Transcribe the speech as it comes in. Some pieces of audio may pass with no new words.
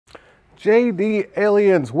JD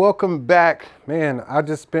Aliens, welcome back. Man, I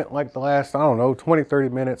just spent like the last, I don't know, 20, 30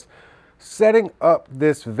 minutes setting up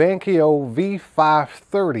this Vankyo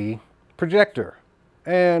V530 projector.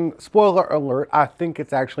 And spoiler alert, I think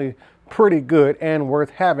it's actually pretty good and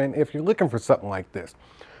worth having if you're looking for something like this.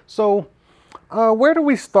 So, where do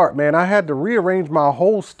we start, man? I had to rearrange my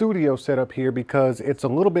whole studio setup here because it's a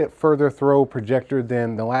little bit further throw projector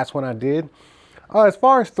than the last one I did. As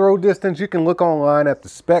far as throw distance, you can look online at the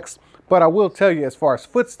specs, but I will tell you as far as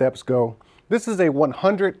footsteps go, this is a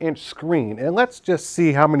 100-inch screen, and let's just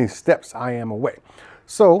see how many steps I am away.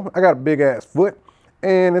 So I got a big ass foot,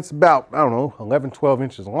 and it's about, I don't know, 11, 12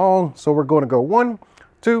 inches long. So we're going to go 1,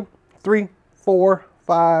 2, 3, 4,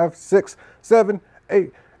 5, 6, 7,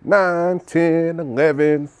 8, 9, 10,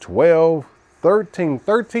 11, 12,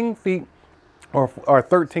 13 feet, or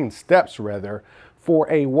 13 steps rather, for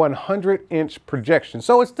a 100-inch projection.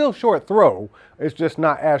 So it's still short throw. It's just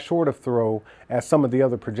not as short of throw as some of the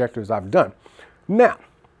other projectors I've done. Now,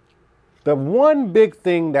 the one big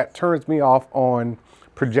thing that turns me off on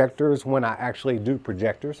projectors when I actually do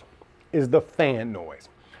projectors is the fan noise.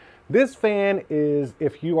 This fan is,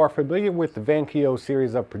 if you are familiar with the Vankyo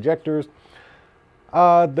series of projectors,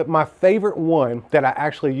 my favorite one that I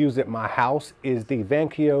actually use at my house is the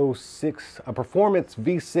Vankyo Performance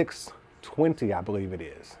V620, I believe it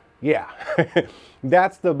is. Yeah,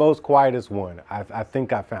 that's the most quietest one I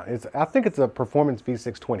think I found. I think it's a Performance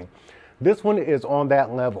V620. This one is on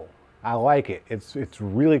that level. I like it. It's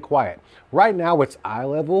really quiet. Right now it's eye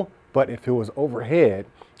level, but if it was overhead,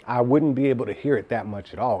 I wouldn't be able to hear it that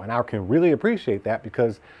much at all. And I can really appreciate that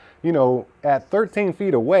because, you know, at 13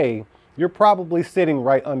 feet away, you're probably sitting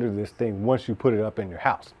right under this thing once you put it up in your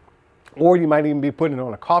house. Or you might even be putting it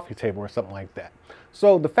on a coffee table or something like that.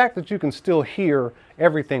 So the fact that you can still hear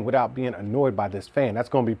everything without being annoyed by this fan, that's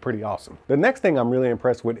going to be pretty awesome. The next thing I'm really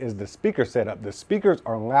impressed with is the speaker setup. The speakers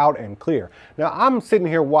are loud and clear. Now I'm sitting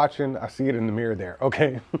here watching, I see it in the mirror there,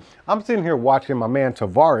 okay? I'm sitting here watching my man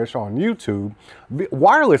Tavarish on YouTube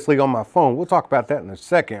wirelessly on my phone. We'll talk about that in a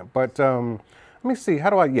second, but let me see, how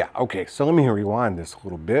do I, yeah, okay, so let me rewind this a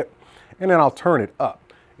little bit and then I'll turn it up.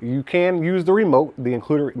 You can use the remote, the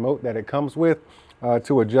included remote that it comes with,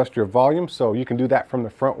 to adjust your volume. So you can do that from the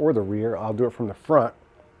front or the rear. I'll do it from the front.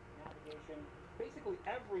 Basically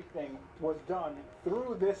everything was done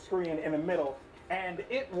through this screen in the middle, and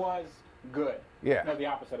it was good. Yeah. No, the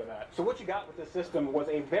opposite of that. So what you got with this system was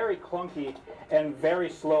a very clunky and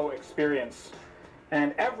very slow experience.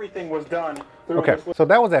 And everything was done through this. So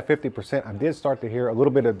that was at 50%. I did start to hear a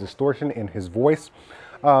little bit of distortion in his voice.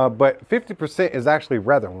 But 50% is actually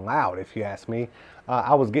rather loud, if you ask me.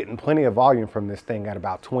 I was getting plenty of volume from this thing at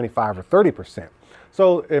about 25 or 30%.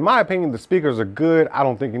 So in my opinion, the speakers are good. I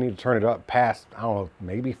don't think you need to turn it up past, I don't know,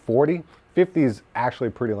 maybe 40. 50 is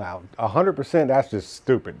actually pretty loud. 100%, that's just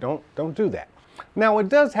stupid. Don't do that. Now it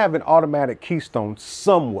does have an automatic keystone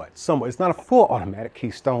somewhat. It's not a full automatic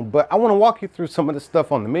keystone, but I want to walk you through some of the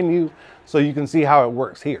stuff on the menu so you can see how it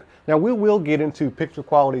works here. Now we will get into picture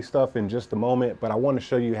quality stuff in just a moment, but I want to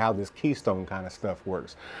show you how this keystone kind of stuff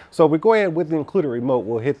works. So we go ahead with the included remote.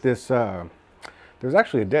 We'll hit this, there's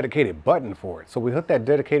actually a dedicated button for it. So we hit that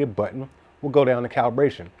dedicated button. We'll go down to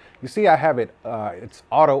calibration. You see I have it, it's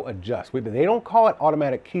auto adjust. They don't call it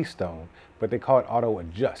automatic keystone, but they call it auto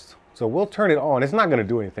adjust. So we'll turn it on. It's not going to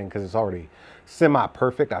do anything because it's already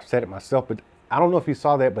semi-perfect. I've set it myself, but I don't know if you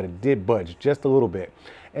saw that, but it did budge just a little bit.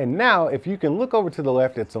 And now if you can look over to the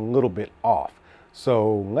left, it's a little bit off.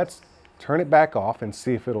 So let's turn it back off and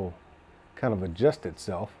see if it'll kind of adjust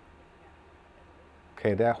itself.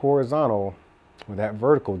 Okay, that horizontal or that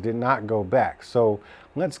vertical did not go back. So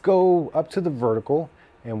let's go up to the vertical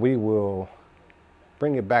and we will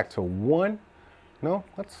bring it back to 1. No,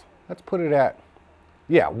 let's put it at,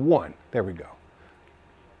 yeah, 1. There we go.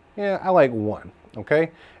 Yeah, I like 1.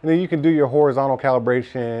 Okay, and then you can do your horizontal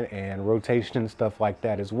calibration and rotation and stuff like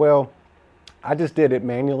that as well. I just did it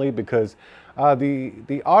manually because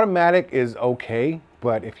the automatic is okay,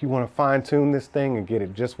 but if you want to fine tune this thing and get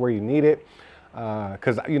it just where you need it,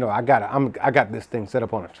 because you know I got this thing set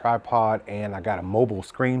up on a tripod and I got a mobile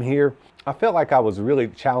screen here. I felt like I was really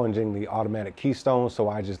challenging the automatic keystone, so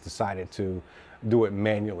I just decided to do it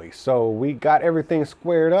manually. So we got everything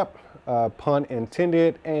squared up, pun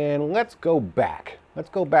intended, and let's go back. Let's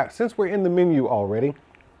go back. Since we're in the menu already,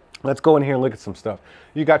 let's go in here and look at some stuff.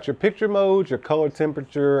 You got your picture mode, your color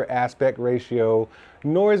temperature, aspect ratio,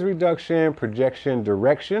 noise reduction, projection,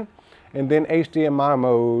 direction, and then HDMI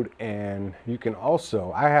mode. And you can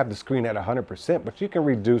also, I have the screen at 100%, but you can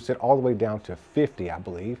reduce it all the way down to 50, I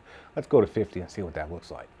believe. Let's go to 50 and see what that looks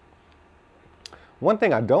like. One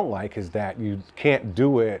thing I don't like is that you can't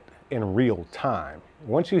do it in real time.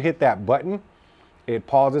 Once you hit that button, it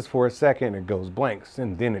pauses for a second, it goes blanks,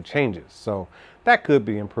 and then it changes. So that could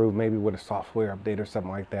be improved, maybe with a software update or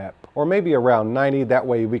something like that. Or maybe around 90, that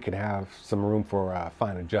way we can have some room for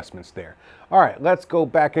fine adjustments there. All right, let's go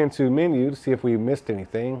back into menu to see if we missed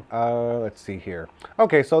anything. Let's see here.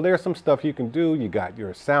 Okay, so there's some stuff you can do. You got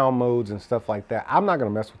your sound modes and stuff like that. I'm not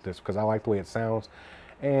gonna mess with this because I like the way it sounds.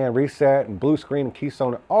 And reset and blue screen and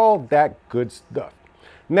keystone, all that good stuff.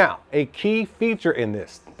 Now, a key feature in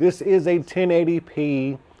this is a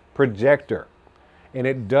 1080p projector, and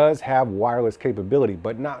it does have wireless capability,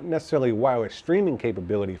 but not necessarily wireless streaming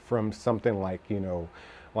capability from something like, you know,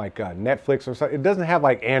 like Netflix or something. It doesn't have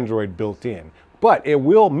like Android built in, but it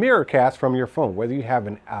will mirrorcast from your phone, whether you have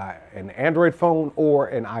an Android phone or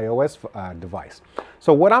an iOS device.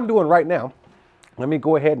 So what I'm doing right now, let me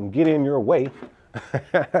go ahead and get in your way.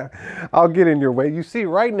 I'll get in your way. You see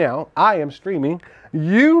right now, I am streaming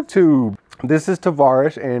YouTube. This is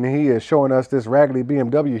Tavares, and he is showing us this raggedy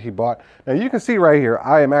BMW he bought. Now you can see right here,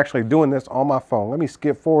 I am actually doing this on my phone. Let me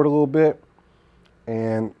skip forward a little bit.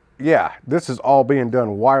 And yeah, this is all being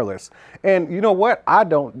done wireless. And you know what? I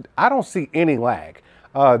don't see any lag.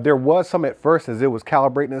 There was some at first as it was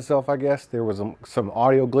calibrating itself, I guess. There was some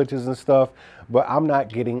audio glitches and stuff, but I'm not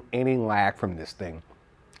getting any lag from this thing.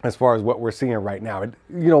 As far as what we're seeing right now, you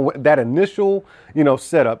know, that initial, you know,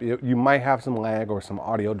 setup, you might have some lag or some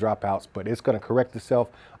audio dropouts, but it's going to correct itself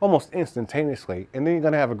almost instantaneously, and then you're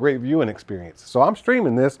going to have a great viewing experience. So I'm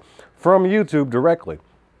streaming this from YouTube directly.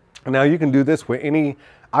 Now you can do this with any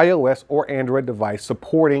iOS or Android device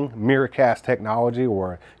supporting mirrorcast technology,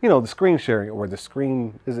 or, you know, the screen sharing or the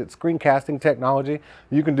screencasting technology.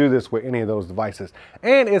 You can do this with any of those devices,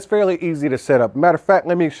 and it's fairly easy to set up. Matter of fact,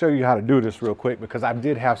 let me show you how to do this real quick because I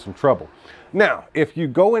did have some trouble. Now, if you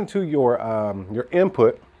go into your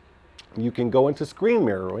input, you can go into screen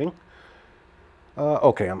mirroring.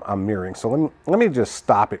 Okay, I'm mirroring, so let me just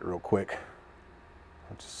stop it real quick.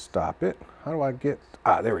 I'll just stop it. How do I get?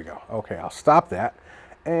 There we go. Okay, I'll stop that.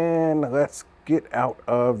 And let's get out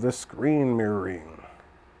of the screen mirroring.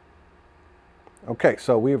 Okay,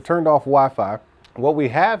 so we have turned off Wi-Fi. What we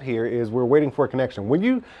have here is we're waiting for a connection. When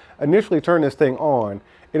you initially turn this thing on,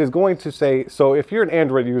 it is going to say, so if you're an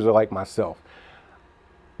Android user like myself,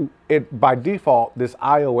 by default, this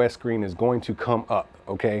iOS screen is going to come up,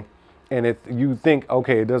 okay? And you think,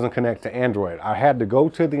 okay, it doesn't connect to Android. I had to go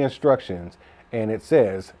to the instructions, and it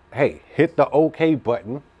says, hey, hit the OK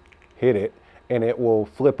button, hit it, and it will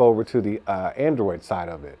flip over to the Android side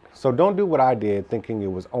of it. So don't do what I did, thinking it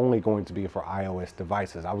was only going to be for iOS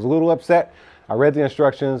devices. I was a little upset. I read the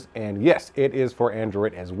instructions, and yes, it is for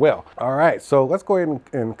Android as well. All right, so let's go ahead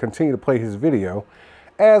and continue to play his video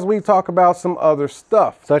as we talk about some other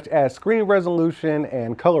stuff, such as screen resolution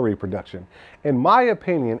and color reproduction. In my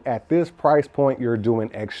opinion, at this price point, you're doing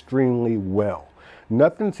extremely well.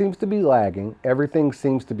 Nothing seems to be lagging. Everything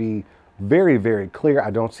seems to be very, very clear.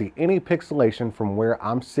 I don't see any pixelation from where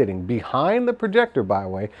I'm sitting behind the projector, by the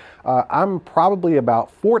way. I'm probably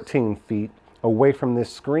about 14 feet away from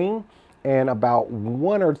this screen and about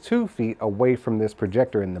 1 or 2 feet away from this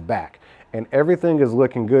projector in the back. And everything is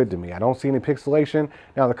looking good to me. I don't see any pixelation.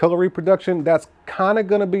 Now the color reproduction, that's kind of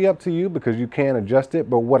gonna be up to you because you can adjust it,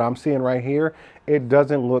 but what I'm seeing right here, it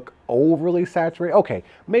doesn't look overly saturated. Okay,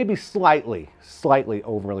 maybe slightly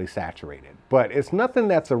overly saturated, but it's nothing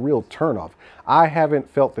that's a real turnoff. I haven't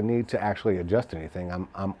felt the need to actually adjust anything.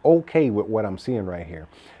 I'm okay with what I'm seeing right here.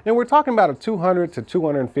 And we're talking about a $200 to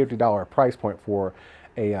 $250 price point for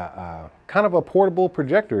a kind of a portable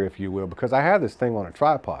projector, if you will, because I have this thing on a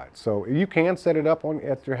tripod. So you can set it up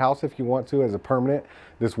at your house if you want to as a permanent.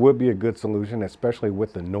 This would be a good solution, especially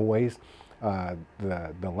with the noise, the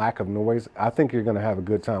lack of noise. I think you're going to have a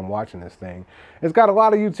good time watching this thing. It's got a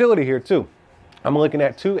lot of utility here too. I'm looking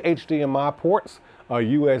at 2 HDMI ports, a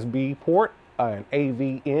USB port, an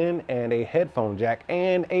AV in, and a headphone jack,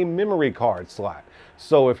 and a memory card slot.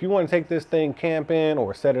 So if you want to take this thing camping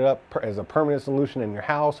or set it up as a permanent solution in your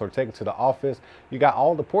house or take it to the office, you got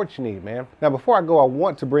all the ports you need, man. Now, before I go, I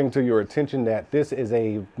want to bring to your attention that this is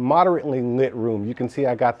a moderately lit room. You can see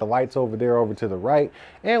I got the lights over there over to the right,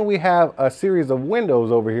 and we have a series of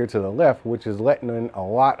windows over here to the left, which is letting in a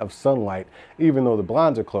lot of sunlight, even though the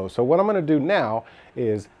blinds are closed. So what I'm going to do now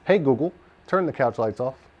is, hey Google, turn the couch lights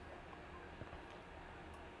off.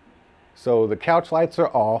 So the couch lights are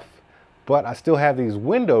off, but I still have these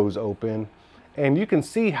windows open, and you can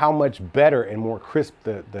see how much better and more crisp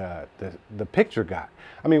the picture got.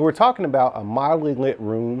 I mean, we're talking about a mildly lit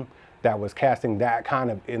room, that was casting that kind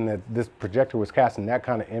of, this projector was casting that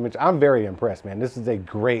kind of image. I'm very impressed, man. This is a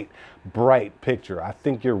great, bright picture. I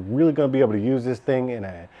think you're really gonna be able to use this thing in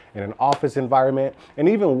an office environment and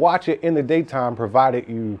even watch it in the daytime, provided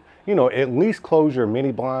you know, at least close your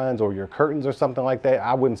mini blinds or your curtains or something like that.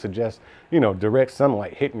 I wouldn't suggest, you know, direct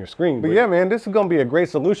sunlight hitting your screen. But yeah, man, this is gonna be a great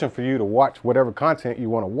solution for you to watch whatever content you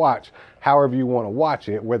wanna watch, however you wanna watch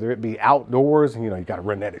it, whether it be outdoors, you know, you gotta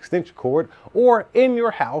run that extension cord, or in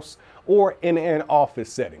your house, or in an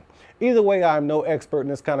office setting. Either way, I'm no expert in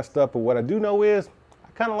this kind of stuff, but what I do know is,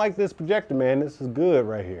 I kinda like this projector, man. This is good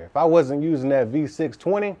right here. If I wasn't using that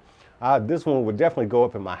V620, this one would definitely go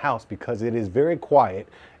up in my house because it is very quiet.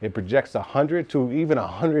 It projects 100 to even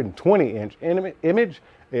 120 inch image.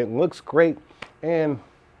 It looks great. And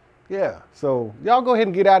yeah, so y'all go ahead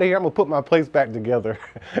and get out of here. I'm gonna put my place back together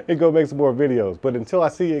and go make some more videos. But until I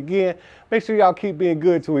see you again, make sure y'all keep being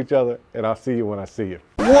good to each other, and I'll see you when I see you.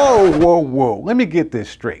 Whoa, whoa, whoa. Let me get this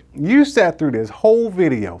straight. You sat through this whole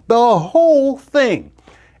video, the whole thing,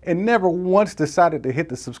 and never once decided to hit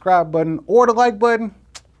the subscribe button or the like button?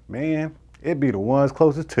 Man, it'd be the ones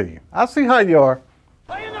closest to you. I'll see how you are.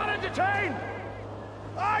 Are you not entertained?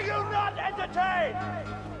 Are you not entertained?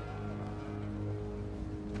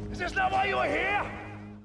 Is this not why you are here?